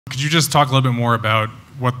Could you just talk a little bit more about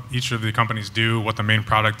what each of the companies do, what the main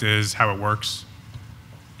product is, how it works?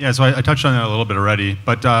 Yeah, so I touched on that a little bit already,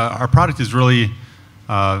 but our product is really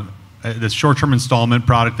this short-term installment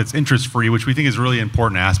product that's interest-free, which we think is a really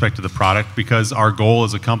important aspect of the product because our goal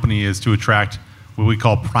as a company is to attract what we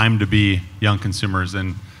call prime-to-be young consumers.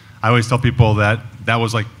 And I always tell people that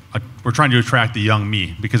was like, we're trying to attract the young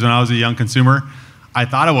me, because when I was a young consumer, I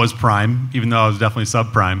thought I was prime, even though I was definitely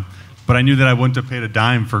subprime, but I knew that I wouldn't have paid a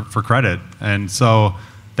dime for credit. And so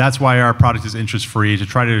that's why our product is interest-free, to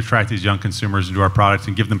try to attract these young consumers into our product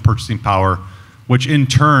and give them purchasing power, which in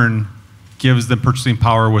turn gives them purchasing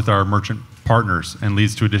power with our merchant partners and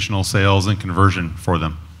leads to additional sales and conversion for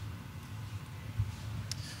them.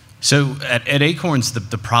 So at Acorns,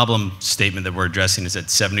 the problem statement that we're addressing is that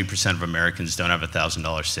 70% of Americans don't have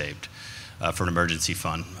 $1,000 saved for an emergency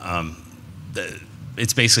fund.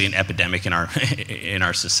 It's basically an epidemic in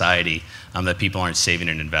our society that people aren't saving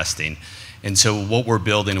and investing. And so what we're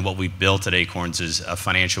building and what we've built at Acorns is a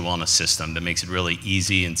financial wellness system that makes it really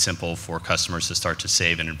easy and simple for customers to start to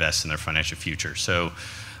save and invest in their financial future. So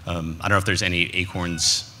I don't know if there's any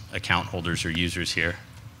Acorns account holders or users here.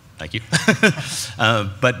 Thank you.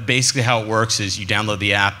 But basically how it works is you download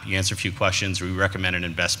the app, you answer a few questions, we recommend an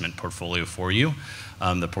investment portfolio for you.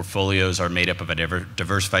 The portfolios are made up of a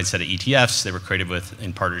diversified set of ETFs. They were created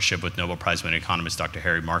in partnership with Nobel Prize-winning economist Dr.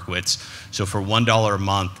 Harry Markowitz. So for $1 a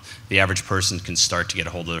month, the average person can start to get a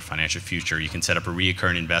hold of their financial future. You can set up a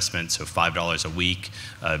recurring investment, so $5 a week,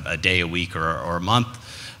 a day a week, or a month.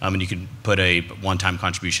 And you can put a one-time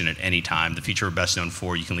contribution at any time. The feature we're best known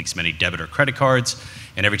for, you can link as many debit or credit cards,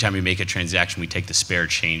 and every time you make a transaction, we take the spare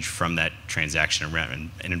change from that transaction and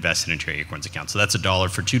invest it into your Acorns account. So that's $1.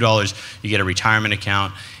 For $2, you get a retirement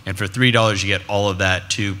account, and for $3, you get all of that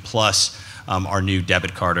too, plus our new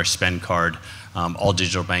debit card, our spend card, all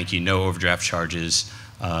digital banking, no overdraft charges,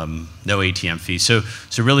 no ATM fees. So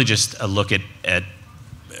really just a look at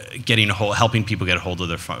helping people get a hold of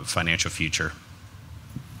their financial future.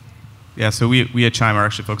 Yeah, so we at Chime are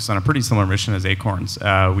actually focused on a pretty similar mission as Acorns.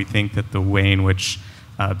 We think that the way in which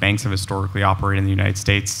banks have historically operated in the United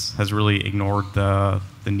States has really ignored the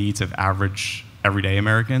needs of average, everyday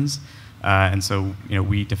Americans. And so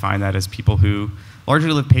we define that as people who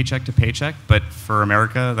largely live paycheck to paycheck, but for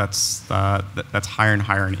America, that's higher and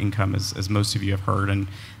higher in income, as most of you have heard. And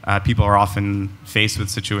people are often faced with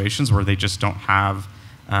situations where they just don't have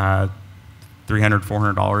 $300,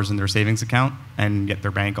 $400 in their savings account, and yet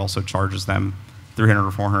their bank also charges them $300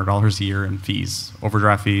 or $400 a year in fees,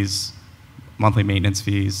 overdraft fees, monthly maintenance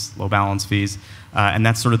fees, low balance fees, and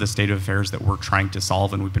that's sort of the state of affairs that we're trying to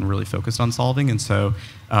solve, and we've been really focused on solving. And so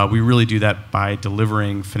we really do that by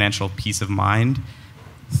delivering financial peace of mind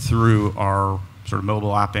through our sort of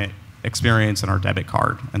mobile app experience and our debit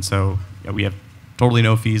card. And so we have totally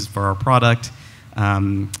no fees for our product.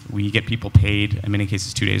 We get people paid, in many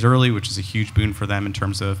cases, 2 days early, which is a huge boon for them in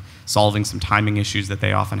terms of solving some timing issues that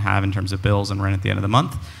they often have in terms of bills and rent at the end of the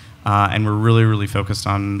month. And we're really, really focused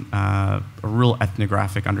on a real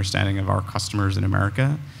ethnographic understanding of our customers in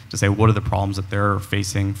America to say what are the problems that they're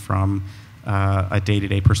facing from a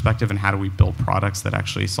day-to-day perspective, and how do we build products that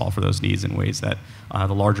actually solve for those needs in ways that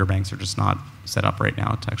the larger banks are just not set up right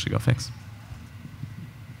now to actually go fix.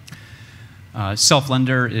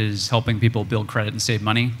 Self-Lender is helping people build credit and save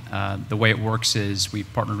money. The way it works is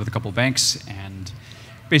we've partnered with a couple of banks and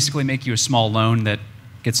basically make you a small loan that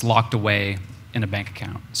gets locked away in a bank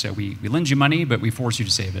account. So we lend you money, but we force you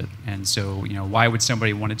to save it. And so, why would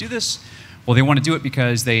somebody want to do this? Well, they want to do it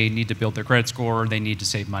because they need to build their credit score, they need to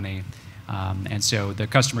save money. And so the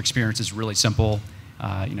customer experience is really simple.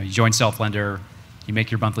 You join Self-Lender, you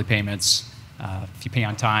make your monthly payments. If you pay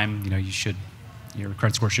on time, your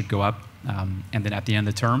credit score should go up. And then at the end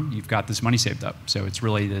of the term, you've got this money saved up. So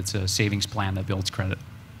it's a savings plan that builds credit.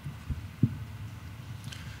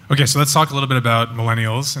 Okay, so let's talk a little bit about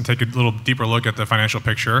millennials and take a little deeper look at the financial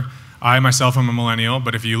picture. I myself am a millennial,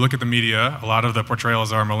 but if you look at the media, a lot of the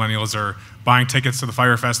portrayals are millennials are buying tickets to the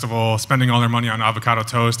Fire Festival, spending all their money on avocado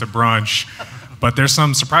toast at brunch. But there's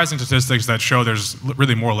some surprising statistics that show there's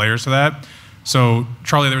really more layers to that. So,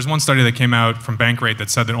 Charlie, there was one study that came out from Bankrate that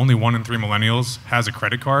said that only 1 in 3 millennials has a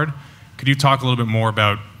credit card. Could you talk a little bit more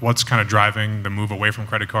about what's kind of driving the move away from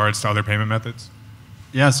credit cards to other payment methods?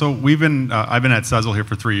 Yeah, so I've been at Sezzle here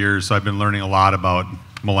for 3 years, so I've been learning a lot about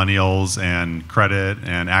millennials and credit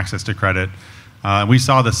and access to credit. We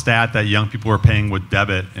saw the stat that young people were paying with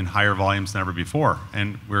debit in higher volumes than ever before,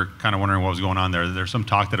 and we're kind of wondering what was going on there. There's some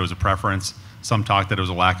talk that it was a preference, some talk that it was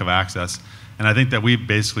a lack of access, and I think that we've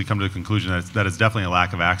basically come to the conclusion that it's definitely a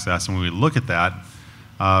lack of access. And when we look at that,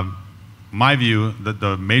 my view,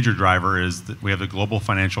 the major driver is that we have the global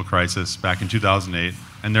financial crisis back in 2008,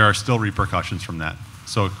 and there are still repercussions from that.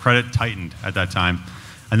 So credit tightened at that time.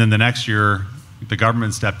 And then the next year, the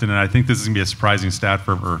government stepped in, and I think this is going to be a surprising stat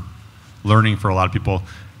for learning for a lot of people.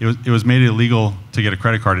 It was made illegal to get a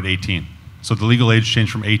credit card at 18. So the legal age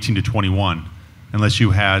changed from 18 to 21, unless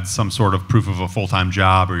you had some sort of proof of a full-time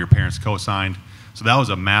job or your parents co-signed. So that was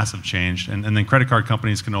a massive change. And then credit card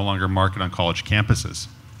companies can no longer market on college campuses,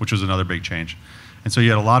 which was another big change. And so you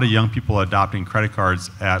had a lot of young people adopting credit cards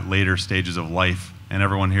at later stages of life. And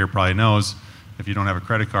everyone here probably knows if you don't have a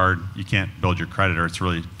credit card, you can't build your credit, or it's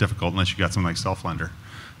really difficult unless you got something like self-lender.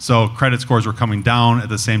 So credit scores were coming down at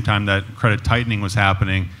the same time that credit tightening was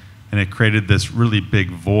happening, and it created this really big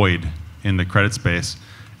void in the credit space.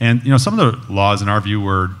 And some of the laws, in our view,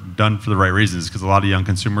 were done for the right reasons, because a lot of young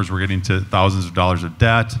consumers were getting to thousands of dollars of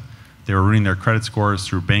debt. They were ruining their credit scores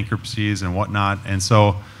through bankruptcies and whatnot. And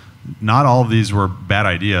so not all of these were bad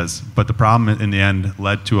ideas, but the problem in the end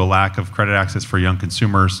led to a lack of credit access for young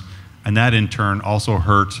consumers. And that in turn also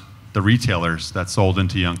hurt the retailers that sold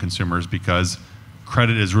into young consumers, because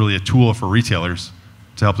credit is really a tool for retailers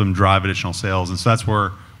to help them drive additional sales. And so that's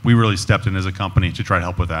where we really stepped in as a company to try to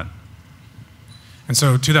help with that. And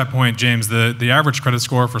so to that point, James, the average credit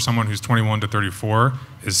score for someone who's 21 to 34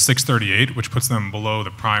 is 638, which puts them below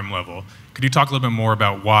the prime level. Could you talk a little bit more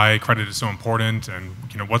about why credit is so important, and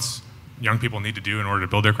what's young people need to do in order to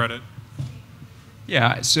build their credit?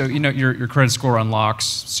 Yeah, so your credit score unlocks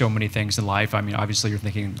so many things in life. I mean, obviously you're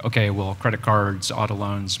thinking, okay, well, credit cards, auto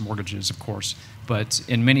loans, mortgages, of course. But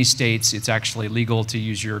in many states, it's actually legal to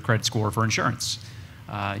use your credit score for insurance.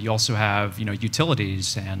 You also have,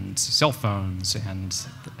 utilities and cell phones, and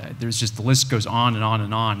there's just, the list goes on and on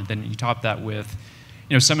and on. And then you top that with,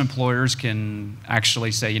 some employers can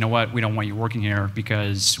actually say, you know what, we don't want you working here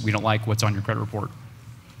because we don't like what's on your credit report.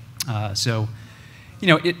 So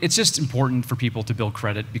it's just important for people to build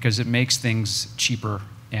credit because it makes things cheaper,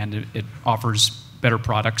 and it offers better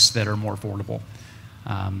products that are more affordable.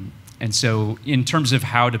 And so in terms of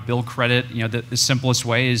how to build credit, the simplest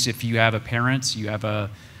way is if you have a parent, you have a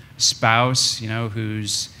spouse,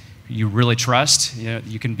 who's you really trust,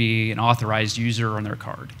 you can be an authorized user on their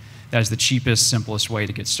card. That is the cheapest, simplest way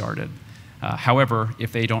to get started. However,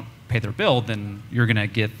 if they don't pay their bill, then you're going to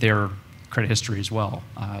get their credit history as well.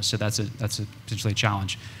 So that's potentially a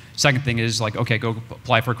challenge. Second thing is okay, go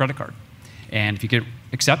apply for a credit card. And if you get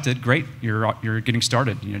accepted, great, you're getting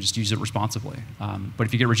started. Just use it responsibly. But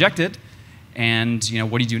if you get rejected, and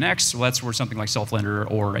what do you do next? Well, that's where something like self-lender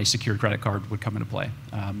or a secured credit card would come into play.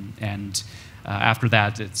 After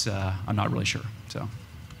that, it's I'm not really sure.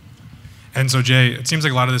 And so Jay, it seems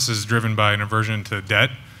like a lot of this is driven by an aversion to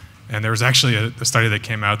debt. And there was actually a study that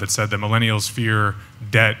came out that said that millennials fear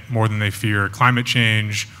debt more than they fear climate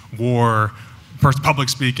change, war, public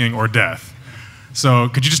speaking, or death. So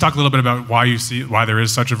could you just talk a little bit about why there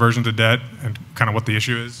is such aversion to debt and kind of what the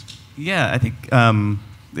issue is? Yeah, I think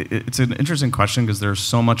it's an interesting question because there's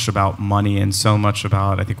so much about money and so much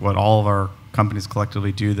about, I think, what all of our companies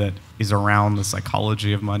collectively do that is around the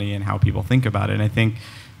psychology of money and how people think about it. And I think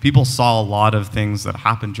people saw a lot of things that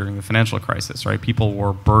happened during the financial crisis, right? People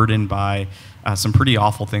were burdened by some pretty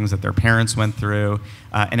awful things that their parents went through.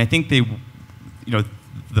 And I think they,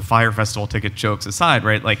 the Fire Festival ticket jokes aside,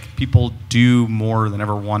 right? People do more than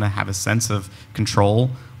ever want to have a sense of control,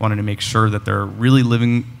 wanting to make sure that they're really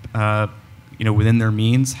living, within their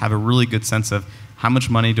means, have a really good sense of how much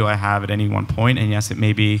money do I have at any one point. And yes, it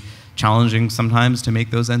may be challenging sometimes to make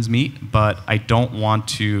those ends meet, but I don't want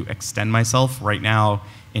to extend myself right now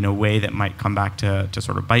in a way that might come back to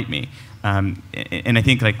sort of bite me. And I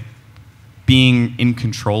think being in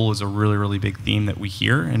control is a really, really big theme that we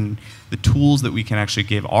hear, and the tools that we can actually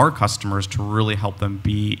give our customers to really help them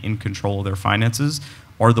be in control of their finances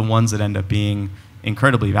are the ones that end up being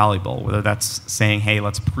incredibly valuable, whether that's saying, hey,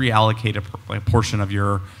 let's pre-allocate a portion of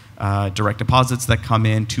your direct deposits that come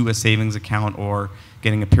in to a savings account, or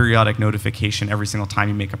getting a periodic notification every single time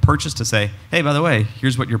you make a purchase to say, hey, by the way,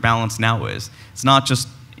 here's what your balance now is. It's not just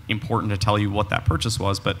important to tell you what that purchase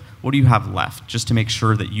was, but what do you have left, just to make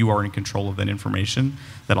sure that you are in control of that information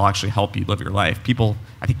that'll actually help you live your life. People,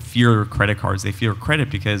 I think, fear credit cards. They fear credit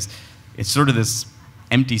because it's sort of this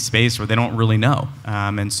empty space where they don't really know.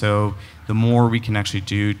 And so the more we can actually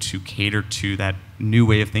do to cater to that new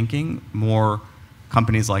way of thinking, more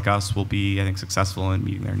companies like us will be, I think, successful in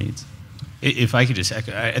meeting their needs. If I could just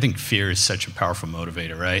echo, I think fear is such a powerful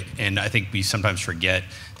motivator, right? And I think we sometimes forget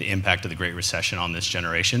the impact of the Great Recession on this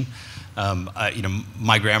generation.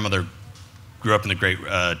 My grandmother grew up in the Great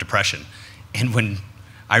Depression, and when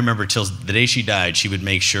I remember till the day she died, she would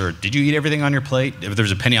make sure, did you eat everything on your plate? If there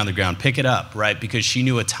was a penny on the ground, pick it up, right? Because she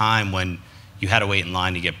knew a time when you had to wait in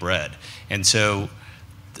line to get bread. And so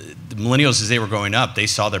the millennials, as they were growing up, they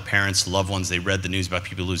saw their parents, loved ones, they read the news about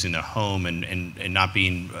people losing their home and not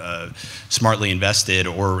being smartly invested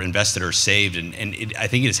or saved. And I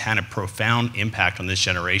think it has had a profound impact on this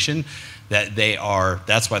generation that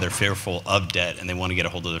that's why they're fearful of debt and they want to get a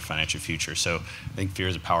hold of their financial future. So I think fear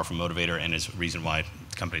is a powerful motivator and is a reason why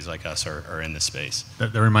companies like us are in this space.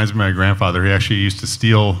 That reminds me of my grandfather. He actually used to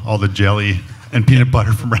steal all the jelly and peanut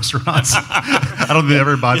butter from restaurants. I don't think they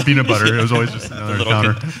ever bought peanut butter. It was always just another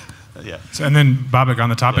counter. Yeah. So, and then, Babak, on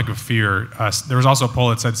the topic of fear, there was also a poll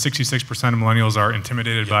that said 66% of millennials are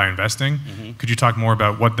intimidated by investing. Mm-hmm. Could you talk more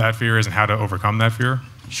about what that fear is and how to overcome that fear?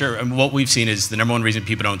 Sure. And what we've seen is the number one reason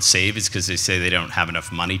people don't save is because they say they don't have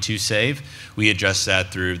enough money to save. We address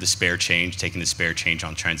that through the spare change, taking the spare change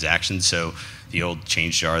on transactions. So the old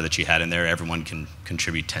change jar that you had in there, everyone can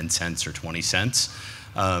contribute 10 cents or 20 cents.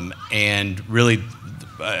 And really,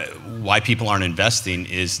 why people aren't investing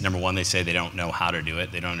is, number one, they say they don't know how to do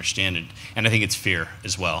it, they don't understand it, and I think it's fear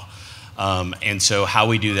as well. And so how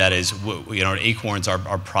we do that is, at Acorns,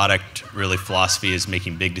 our product really philosophy is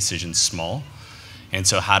making big decisions small. And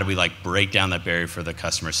so how do we break down that barrier for the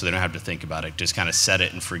customer so they don't have to think about it, just kind of set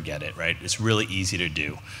it and forget it, right? It's really easy to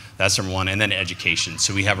do. That's number one. And then education.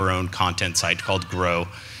 So we have our own content site called Grow,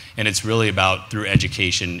 and it's really about, through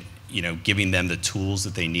education, giving them the tools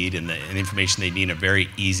that they need and the information they need in a very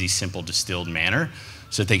easy, simple, distilled manner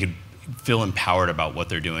so that they could feel empowered about what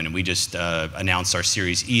they're doing. And we just announced our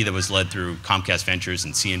Series E that was led through Comcast Ventures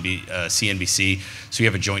and CNBC. So we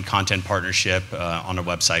have a joint content partnership on our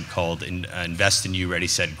website called Invest in You, Ready,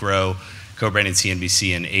 Set, Grow, co-branded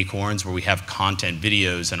CNBC and Acorns, where we have content,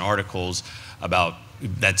 videos, and articles about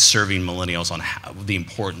that's serving millennials on the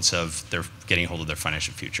importance of their getting a hold of their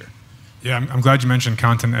financial future. Yeah, I'm glad you mentioned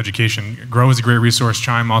content and education. Grow is a great resource.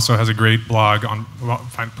 Chime also has a great blog on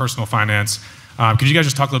personal finance. Could you guys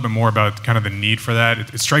just talk a little bit more about kind of the need for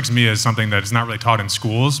that? It strikes me as something that is not really taught in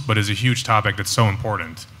schools, but is a huge topic that's so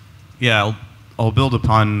important. Yeah, I'll build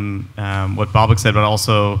upon what Babak said, but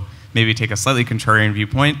also maybe take a slightly contrarian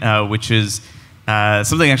viewpoint, which is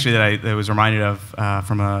something actually that I was reminded of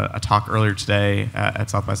from a talk earlier today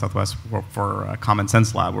at South by Southwest for Common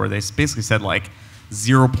Sense Lab, where they basically said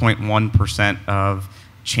 0.1% of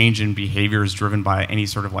change in behavior is driven by any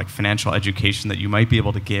sort of financial education that you might be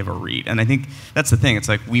able to give or read. And I think that's the thing. It's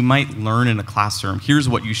we might learn in a classroom, here's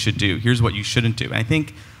what you should do, here's what you shouldn't do. And I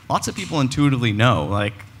think lots of people intuitively know,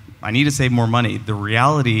 I need to save more money. The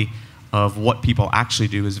reality of what people actually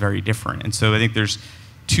do is very different. And so I think there's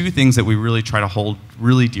two things that we really try to hold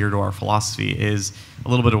really dear to our philosophy is a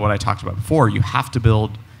little bit of what I talked about before. You have to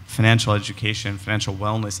build financial education, financial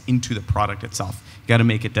wellness into the product itself. You got to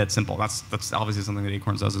make it dead simple. That's obviously something that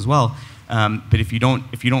Acorns does as well. But if you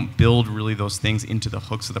don't build really those things into the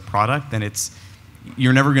hooks of the product, then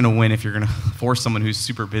you're never going to win if you're going to force someone who's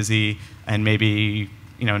super busy and maybe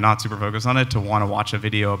not super focused on it to want to watch a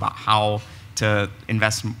video about how to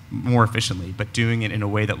invest more efficiently. But doing it in a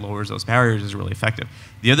way that lowers those barriers is really effective.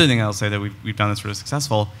 The other thing I'll say that we've done that's really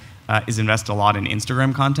successful is invest a lot in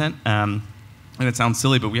Instagram content. And it sounds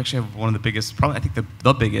silly, but we actually have one of the biggest, probably I think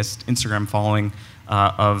the biggest Instagram following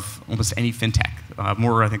of almost any fintech.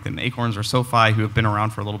 More I think than Acorns or SoFi, who have been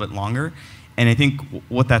around for a little bit longer. And I think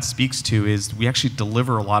what that speaks to is we actually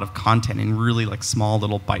deliver a lot of content in really small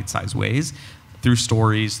little bite-sized ways, through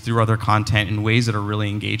stories, through other content, in ways that are really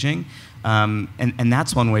engaging. And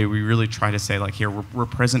that's one way we really try to say, here, we're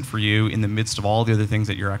present for you in the midst of all the other things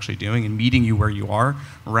that you're actually doing and meeting you where you are,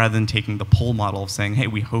 rather than taking the pull model of saying, hey,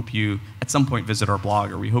 we hope you at some point visit our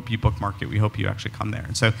blog, or we hope you bookmark it, we hope you actually come there.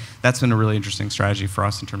 And so that's been a really interesting strategy for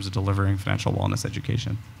us in terms of delivering financial wellness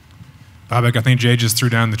education. Babak, I think Jay just threw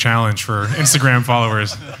down the challenge for Instagram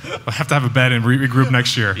followers. We'll have to have a bet and regroup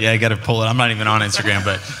next year. Yeah, I got to pull it. I'm not even on Instagram,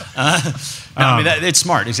 but it's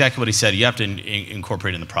smart. Exactly what he said. You have to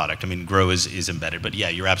incorporate it in the product. Grow is embedded, but yeah,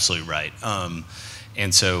 you're absolutely right.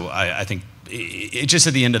 And so I think it just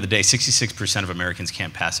at the end of the day, 66% of Americans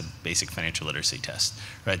can't pass a basic financial literacy test,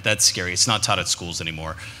 right? That's scary. It's not taught at schools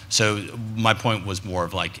anymore. So my point was more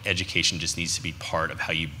of education just needs to be part of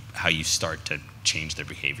how you start to change their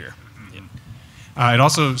behavior. It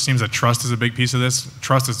also seems that trust is a big piece of this.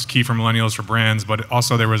 Trust is key for millennials, for brands, but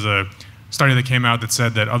also there was a study that came out that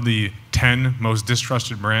said that of the 10 most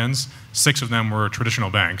distrusted brands, 6 of them were traditional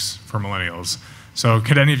banks for millennials. So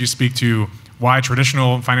could any of you speak to why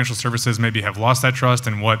traditional financial services maybe have lost that trust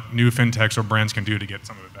and what new fintechs or brands can do to get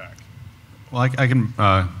some of it back? Well, I can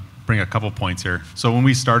bring a couple points here. So when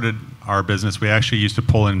we started our business, we actually used to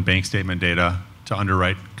pull in bank statement data to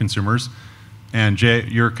underwrite consumers. And Jay,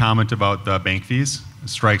 your comment about the bank fees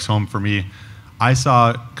strikes home for me. I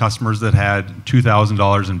saw customers that had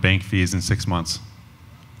 $2,000 in bank fees in 6 months,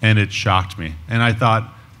 and it shocked me. And I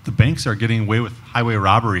thought, the banks are getting away with highway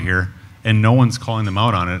robbery here, and no one's calling them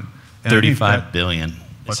out on it. And 35 billion.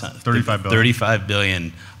 What's 35 billion? 35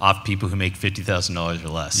 billion off people who make $50,000 or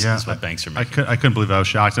less. Yeah, That's what banks are making. I couldn't believe I was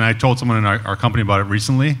shocked. And I told someone in our company about it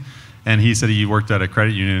recently, and he said he worked at a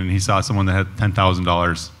credit union and he saw someone that had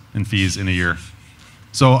 $10,000 in fees in a year.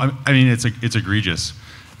 So, I mean, it's egregious.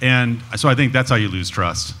 And so I think that's how you lose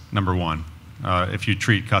trust, number one, if you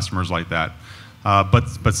treat customers like that.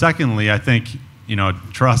 But secondly, I think,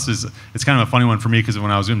 trust it's kind of a funny one for me, because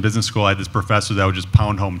when I was in business school, I had this professor that would just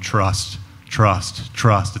pound home trust.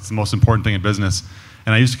 It's the most important thing in business.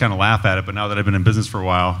 And I used to kind of laugh at it, but now that I've been in business for a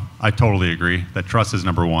while, I totally agree that trust is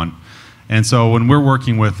number one. And so when we're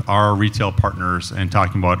working with our retail partners and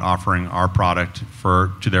talking about offering our product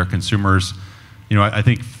to their consumers, I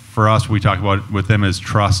think for us, what we talk about with them is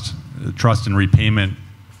trust and repayment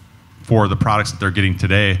for the products that they're getting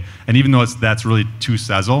today. And even though that's really to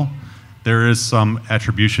Sezzle, there is some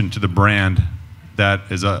attribution to the brand that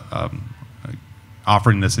is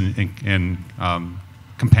offering this in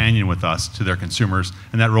companion with us to their consumers,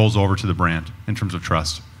 and that rolls over to the brand in terms of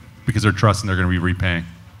trust, because they're trusting they're going to be repaying.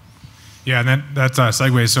 Yeah, and that's a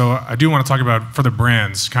segue. So I do want to talk about, for the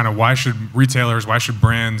brands, kind of why should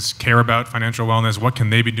brands care about financial wellness? What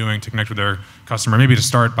can they be doing to connect with their customer? Maybe to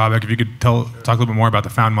start, Bobak, if you could talk a little bit more about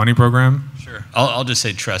the Found Money program. Sure. I'll just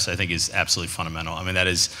say trust, I think, is absolutely fundamental. I mean, that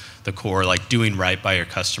is the core, like doing right by your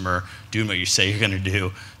customer, doing what you say you're going to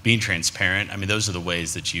do, being transparent. I mean, those are the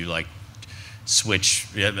ways that you switch.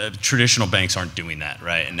 Traditional banks aren't doing that,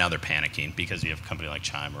 right? And now they're panicking because you have a company like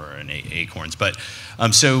Chime or an Acorns. But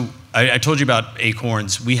so I told you about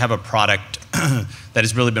Acorns. We have a product that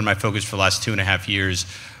has really been my focus for the last 2.5 years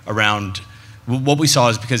around. What we saw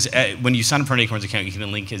is, because when you sign up for an Acorns account, you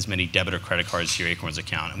can link as many debit or credit cards to your Acorns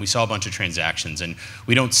account. And we saw a bunch of transactions. And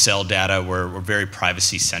we don't sell data. We're very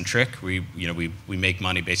privacy centric. We make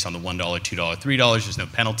money based on the $1, $2, $3. There's no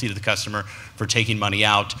penalty to the customer for taking money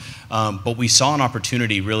out. But we saw an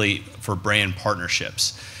opportunity really for brand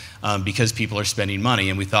partnerships because people are spending money.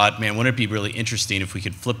 And we thought, man, wouldn't it be really interesting if we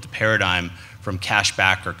could flip the paradigm from cash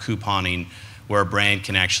back or couponing, where a brand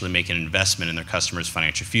can actually make an investment in their customer's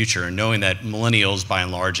financial future. And knowing that millennials, by and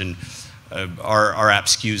large, and our app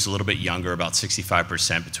skews a little bit younger, about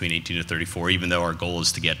 65% between 18 to 34, even though our goal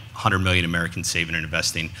is to get 100 million Americans saving and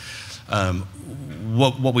investing.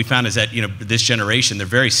 What we found is that this generation, they're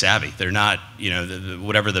very savvy. They're not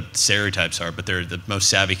whatever the stereotypes are, but they're the most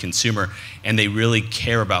savvy consumer, and they really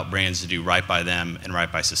care about brands to do right by them and right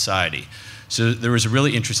by society. So there was a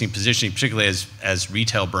really interesting positioning, particularly as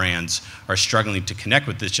retail brands are struggling to connect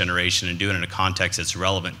with this generation and do it in a context that's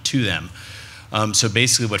relevant to them. So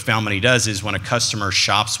basically what Found Money does is, when a customer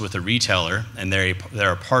shops with a retailer and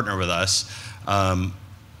they're a partner with us,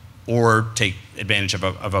 or take advantage of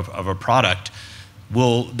a product,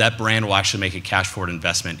 that brand will actually make a cash forward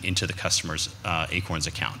investment into the customer's Acorns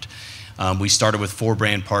account. We started with 4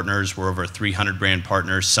 brand partners. We're over 300 brand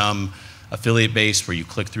partners, some affiliate-based where you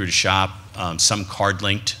click through to shop, some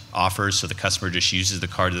card-linked offers, so the customer just uses the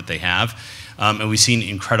card that they have. And we've seen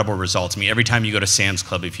incredible results. I mean, every time you go to Sam's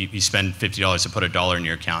Club, if you spend $50 to put $1 in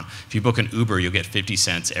your account, if you book an Uber, you'll get 50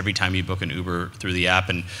 cents every time you book an Uber through the app.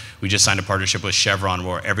 And we just signed a partnership with Chevron,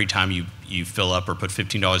 where every time you fill up or put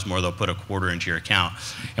 $15 more, they'll put a quarter into your account.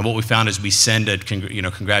 And what we found is we send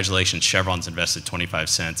congratulations, Chevron's invested 25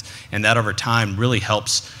 cents. And that over time really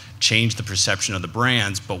helps change the perception of the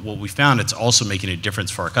brands, but what we found, it's also making a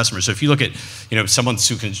difference for our customers. So if you look at, someone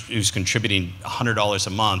who's contributing $100 a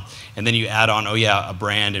month, and then you add on, a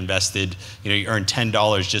brand invested, you earn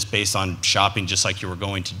 $10 just based on shopping, just like you were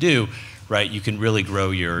going to do, right? You can really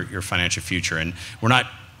grow your financial future. And we're not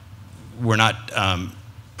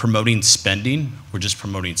promoting spending, we're just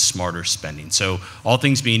promoting smarter spending. So all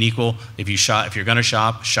things being equal, if you're going to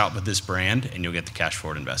shop with this brand, and you'll get the cash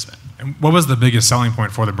forward investment. And what was the biggest selling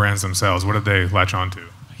point for the brands themselves? What did they latch on to?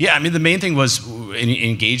 Yeah, I mean, the main thing was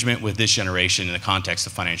engagement with this generation in the context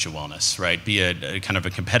of financial wellness, right? Be a kind of a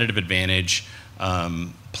competitive advantage,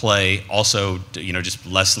 play. Also, just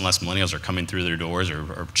less and less millennials are coming through their doors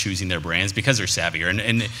or choosing their brands because they're savvier.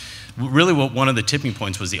 And really, one of the tipping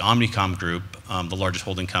points was the Omnicom Group, the largest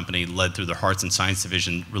holding company, led through their Hearts and Science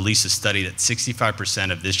division, released a study that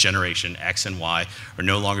 65% of this generation, X and Y, are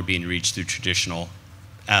no longer being reached through traditional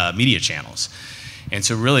media channels. And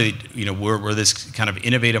so really, we're this kind of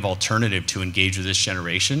innovative alternative to engage with this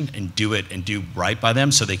generation and do right by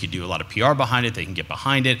them, so they could do a lot of PR behind it, they can get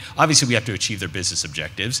behind it. Obviously, we have to achieve their business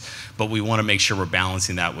objectives, but we want to make sure we're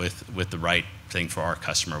balancing that with the right thing for our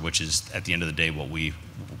customer, which is, at the end of the day, what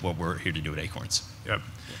we're here to do at Acorns. Yep.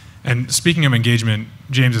 And speaking of engagement,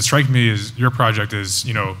 James, it strikes me as your project is,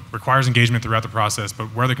 requires engagement throughout the process, but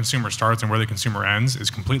where the consumer starts and where the consumer ends is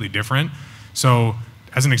completely different. So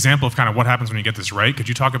as an example of kind of what happens when you get this right, could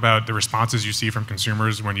you talk about the responses you see from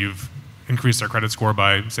consumers when you've increased their credit score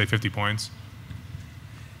by, say, 50 points?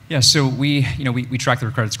 Yeah, so we track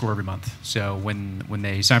their credit score every month. So when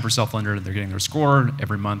they sign up for Self-Lender, they're getting their score.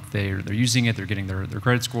 Every month they're using it, they're getting their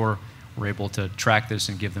credit score. We're able to track this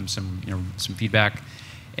and give them some feedback.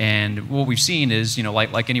 And what we've seen is,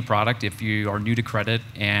 like any product, if you are new to credit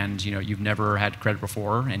and you've never had credit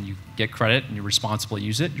before and you get credit and you responsibly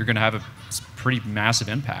use it, you're going to have a pretty massive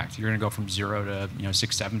impact. You're going to go from 0 to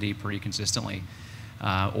 670 pretty consistently.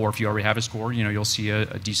 Or if you already have a score, you'll see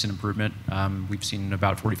a decent improvement. We've seen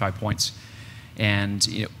about 45 points. And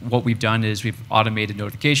what we've done is we've automated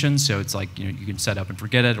notifications, so it's like you can set up and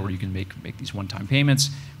forget it, or you can make these one-time payments.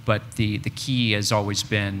 But the key has always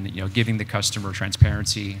been giving the customer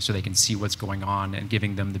transparency so they can see what's going on, and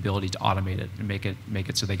giving them the ability to automate it and make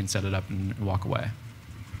it so they can set it up and walk away.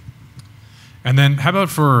 And then how about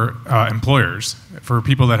for employers, for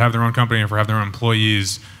people that have their own company and for have their own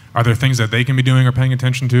employees? Are there things that they can be doing or paying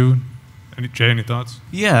attention to? Jay, any thoughts?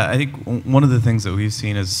 Yeah, I think one of the things that we've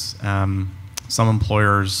seen is some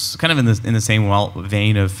employers, kind of in the same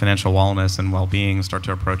vein of financial wellness and well-being, start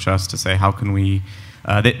to approach us to say, how can we?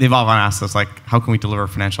 They've often asked us, like, how can we deliver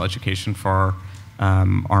financial education for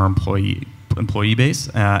our employee base?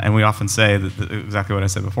 And we often say exactly what I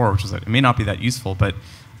said before, which is that it may not be that useful, but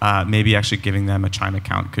maybe actually giving them a Chime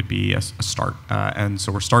account could be a start. And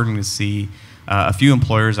so we're starting to see a few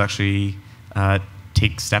employers actually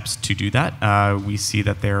take steps to do that. We see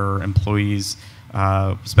that their employees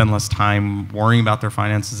spend less time worrying about their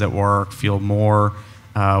finances at work, feel more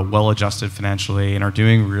well-adjusted financially, and are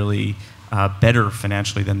doing really better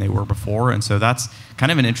financially than they were before. And so that's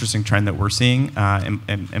kind of an interesting trend that we're seeing,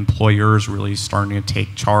 and employers really starting to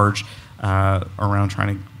take charge around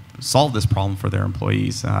trying to solve this problem for their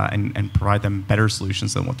employees and provide them better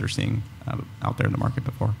solutions than what they're seeing out there in the market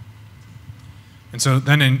before. And so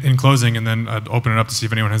then in closing, and then I'd open it up to see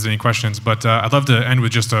if anyone has any questions, but I'd love to end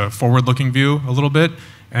with just a forward-looking view a little bit.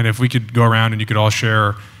 And if we could go around and you could all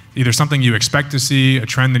share either something you expect to see, a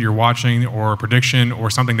trend that you're watching, or a prediction, or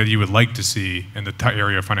something that you would like to see in the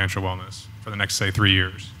area of financial wellness for the next, say, 3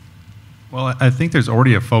 years. Well, I think there's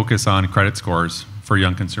already a focus on credit scores for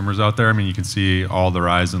young consumers out there. I mean, you can see all the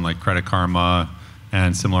rise in like Credit Karma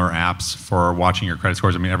and similar apps for watching your credit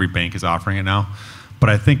scores. I mean, every bank is offering it now. But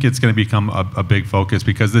I think it's going to become a big focus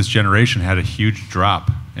because this generation had a huge drop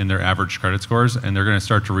in their average credit scores, and they're going to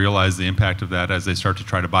start to realize the impact of that as they start to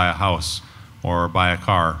try to buy a house or buy a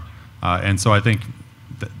car. And so I think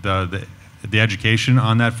the education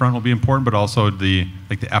on that front will be important, but also the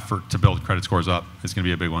effort to build credit scores up is going to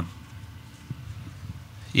be a big one.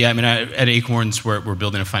 Yeah, I mean, at Acorns, we're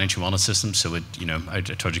building a financial wellness system. So I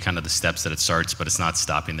told you kind of the steps that it starts, but it's not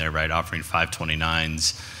stopping there, right? Offering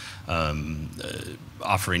 529s.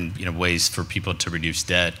 Offering ways for people to reduce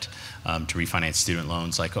debt, to refinance student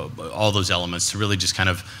loans, like all those elements, to really just kind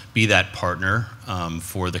of be that partner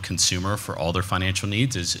for the consumer for all their financial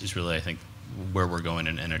needs is really, I think, where we're going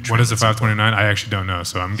in a trend. What is a 529? I actually don't know,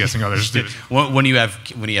 so I'm guessing others do. When you have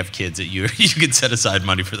kids, that you can set aside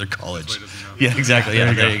money for their college. Yeah, exactly.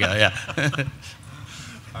 Yeah, there you go. Yeah.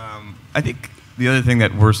 I think the other thing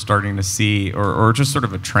that we're starting to see, or just sort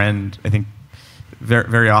of a trend, I think.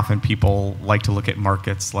 Very often people like to look at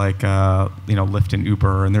markets like Lyft and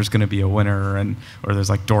Uber, and there's going to be a winner, or there's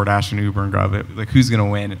like DoorDash and Uber and Grub. Like, who's going to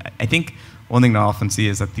win? I think one thing I often see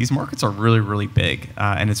is that these markets are really, really big,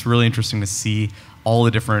 and it's really interesting to see all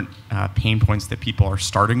the different pain points that people are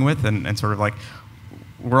starting with, and sort of like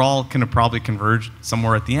we're all going to probably converge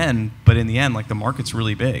somewhere at the end, but in the end, like, the market's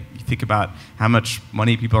really big. You think about how much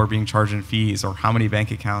money people are being charged in fees, or how many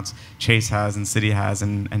bank accounts Chase has and Citi has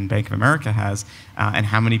and Bank of America has, and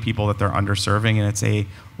how many people that they're underserving, and it's a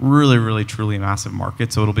really, really, truly massive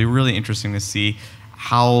market. So it'll be really interesting to see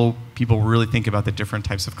how people really think about the different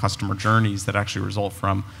types of customer journeys that actually result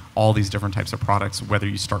from all these different types of products, whether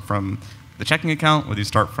you start from the checking account, whether you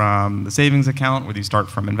start from the savings account, whether you start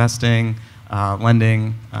from investing,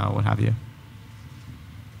 lending, what have you.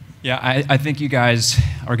 Yeah, I think you guys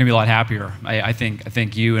are going to be a lot happier. I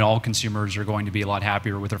think you and all consumers are going to be a lot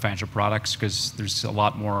happier with their financial products because there's a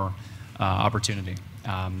lot more opportunity.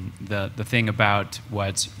 The thing about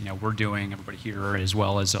what we're doing, everybody here, as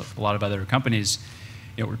well as a lot of other companies,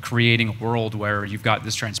 we're creating a world where you've got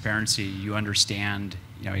this transparency. You understand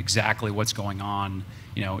exactly what's going on.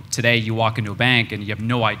 Today you walk into a bank and you have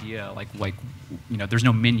no idea, there's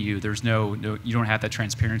no menu, you don't have that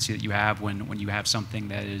transparency that you have when you have something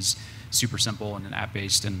that is super simple and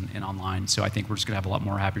app-based and online. So I think we're just going to have a lot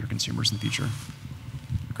more happier consumers in the future.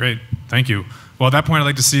 Great, thank you. Well, at that point, I'd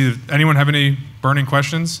like to see, anyone have any burning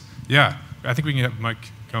questions? Yeah, I think we can have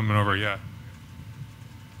Mike coming over, yeah.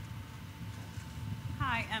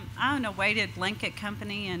 Hi, I own a weighted blanket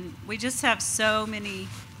company, and we just have so many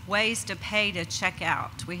ways to pay to check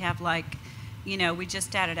out. We have we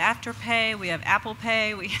just added Afterpay, we have Apple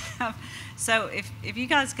Pay, we have, so if you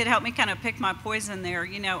guys could help me kind of pick my poison there,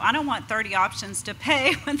 I don't want 30 options to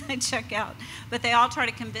pay when they check out, but they all try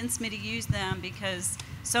to convince me to use them because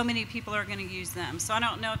so many people are going to use them. So I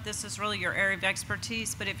don't know if this is really your area of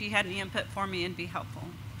expertise, but if you had any input for me, it'd be helpful.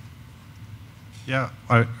 Yeah,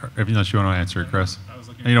 unless you want to answer it, Chris.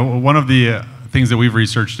 One of the things that we've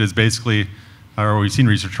researched is basically, or we've seen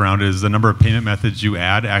research around, is the number of payment methods you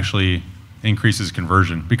add actually increases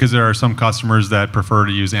conversion, because there are some customers that prefer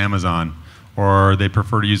to use Amazon or they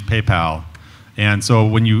prefer to use PayPal. And so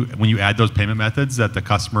when you add those payment methods that the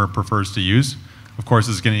customer prefers to use, of course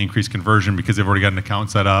it's going to increase conversion because they've already got an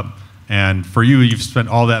account set up. And for you, you've spent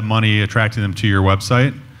all that money attracting them to your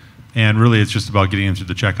website. And really it's just about getting them through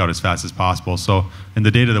the checkout as fast as possible. So in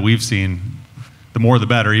the data that we've seen, the more the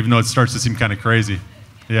better, even though it starts to seem kind of crazy.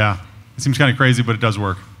 Yeah, it seems kind of crazy, but it does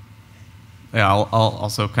work. Yeah, I'll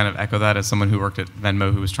also kind of echo that as someone who worked at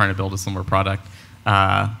Venmo who was trying to build a similar product.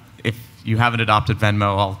 If you haven't adopted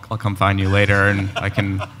Venmo, I'll come find you later and I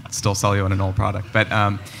can still sell you on an old product. But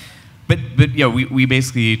we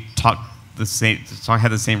basically had the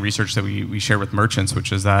same research that we share with merchants,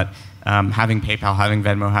 which is that having PayPal, having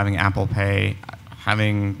Venmo, having Apple Pay,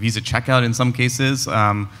 having Visa checkout in some cases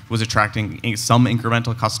was attracting some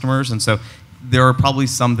incremental customers. And so there are probably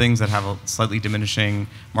some things that have a slightly diminishing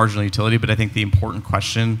marginal utility, but I think the important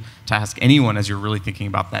question to ask anyone as you're really thinking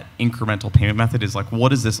about that incremental payment method is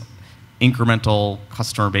what is this incremental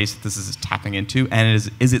customer base that this is tapping into,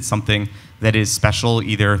 and is it something that is special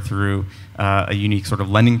either through a unique sort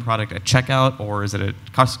of lending product at checkout, or is it a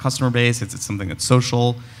customer base? Is it something that's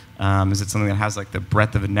social? Is it something that has the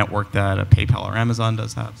breadth of a network that a PayPal or Amazon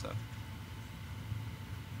does have? So.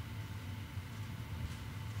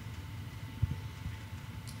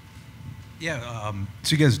 Yeah,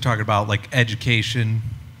 so you guys are talking about education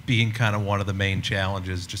being kind of one of the main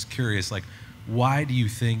challenges. Just curious, why do you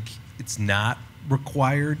think it's not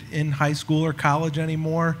required in high school or college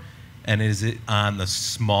anymore? And is it on the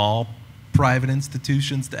small private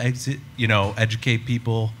institutions to educate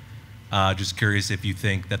people? Just curious if you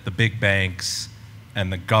think that the big banks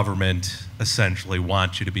and the government essentially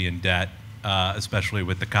want you to be in debt, especially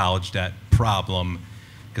with the college debt problem,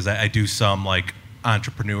 because I do some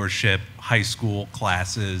entrepreneurship high school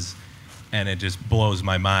classes, and it just blows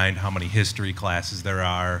my mind how many history classes there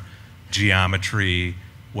are, geometry,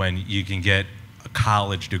 when you can get a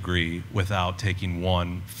college degree without taking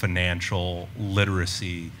one financial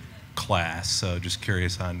literacy class. So just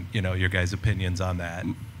curious on your guys' opinions on that.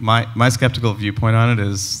 My skeptical viewpoint on it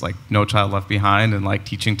is No Child Left Behind and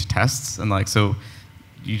teaching to tests, and so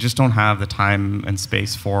you just don't have the time and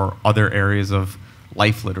space for other areas of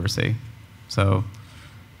life literacy. So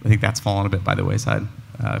I think that's fallen a bit by the wayside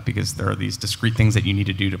because there are these discrete things that you need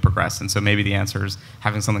to do to progress. And so maybe the answer is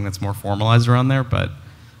having something that's more formalized around there, but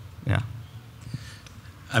yeah.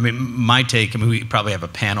 I mean, my take, we probably have a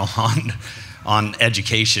panel on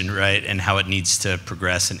education, right, and how it needs to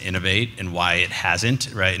progress and innovate and why it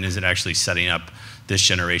hasn't, right, and is it actually setting up this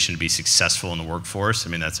generation to be successful in the workforce? I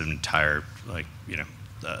mean, that's an entire,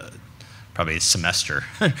 probably a semester,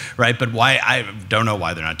 right? But why, I don't know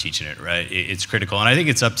why they're not teaching it, right? It's critical. And I think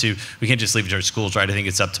it's up to, we can't just leave it to our schools, right? I think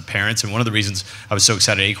it's up to parents. And one of the reasons I was so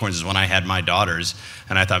excited at Acorns is when I had my daughters,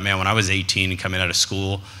 and I thought, man, when I was 18 and coming out of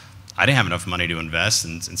school, I didn't have enough money to invest,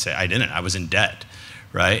 and say I didn't. I was in debt,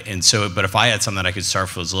 right? And so, but if I had something that I could start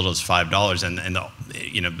for as little as $5,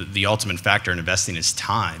 and the ultimate factor in investing is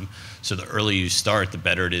time. So the earlier you start, the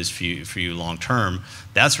better it is for you long term.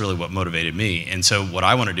 That's really what motivated me. And so what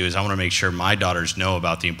I want to do is I want to make sure my daughters know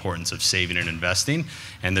about the importance of saving and investing.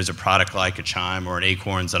 And there's a product like a Chime or an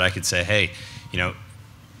Acorns that I could say, hey,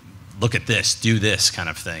 look at this, do this kind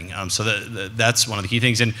of thing. So that's one of the key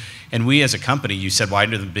things. And we as a company, you said, why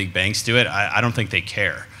do the big banks do it? I don't think they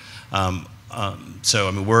care. So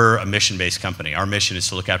I mean, we're a mission-based company. Our mission is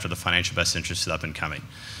to look after the financial best interests of up and coming.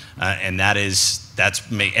 And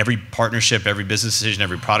every partnership, every business decision,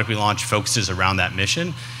 every product we launch focuses around that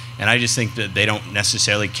mission. And I just think that they don't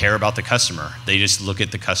necessarily care about the customer. They just look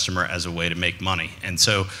at the customer as a way to make money. And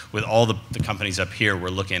so with all the companies up here, we're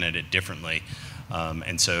looking at it differently.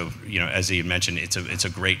 And so, as he mentioned, it's a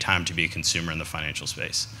great time to be a consumer in the financial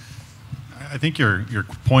space. I think your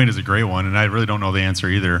point is a great one, and I really don't know the answer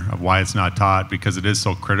either of why it's not taught, because it is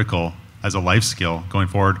so critical as a life skill going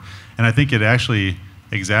forward. And I think it actually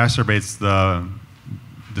exacerbates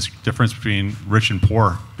this difference between rich and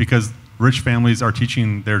poor, because rich families are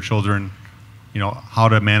teaching their children, how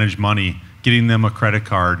to manage money, getting them a credit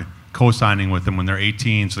card, co-signing with them when they're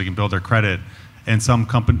 18 so they can build their credit. And some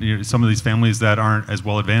of these families that aren't as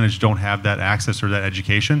well advantaged don't have that access or that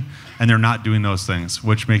education, and they're not doing those things,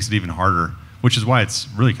 which makes it even harder, which is why it's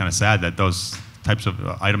really kind of sad that those types of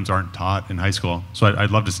items aren't taught in high school. So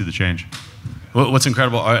I'd love to see the change. Well, what's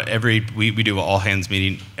incredible, we do an all-hands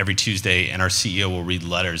meeting every Tuesday, and our CEO will read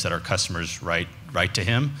letters that our customers write to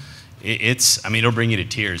him. It'll bring you to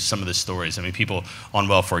tears, some of the stories. I mean, people on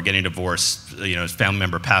welfare, getting divorced, family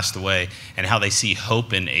member passed away, and how they see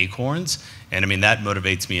hope in Acorns. And I mean, that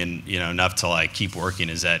motivates me enough to keep working,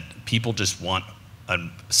 is that people just want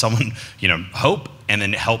someone, hope, and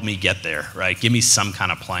then help me get there, right? Give me some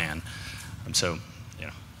kind of plan. So,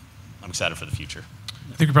 I'm excited for the future.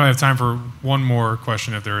 I think we probably have time for one more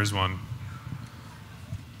question if there is one.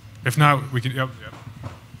 If not, we can, yep.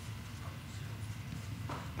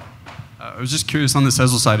 I was just curious on the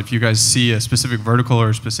Sezzle side, if you guys see a specific vertical or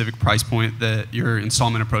a specific price point that your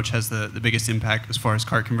installment approach has the biggest impact as far as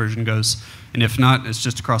cart conversion goes. And if not, it's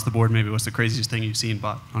just across the board, maybe what's the craziest thing you've seen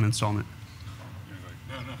bought on installment?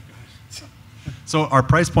 So our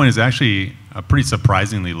price point is actually pretty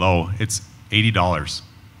surprisingly low. It's $80,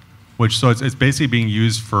 so it's basically being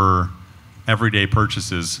used for everyday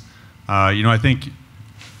purchases. I think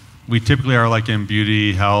we typically are in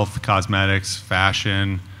beauty, health, cosmetics,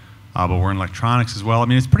 fashion, but we're in electronics as well. I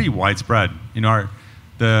mean, it's pretty widespread. In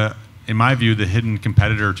my view, the hidden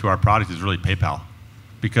competitor to our product is really PayPal,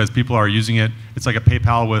 because people are using it. It's like a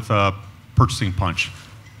PayPal with a purchasing punch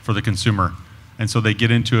for the consumer. And so they get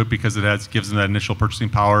into it because it gives them that initial purchasing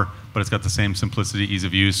power, but it's got the same simplicity, ease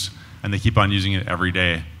of use, and they keep on using it every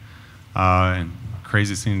day. And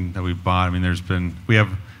craziest thing that we bought, we'll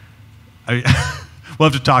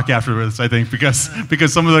have to talk after this, I think, because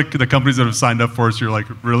some of the companies that have signed up for us, you're like,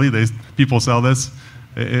 really? People sell this?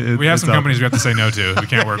 We have some companies we have to say no to. We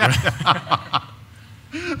can't work with.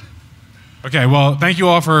 Okay, well, thank you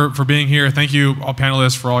all for being here. Thank you, all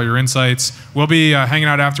panelists, for all your insights. We'll be hanging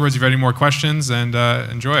out afterwards if you have any more questions, and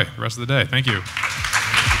enjoy the rest of the day. Thank you.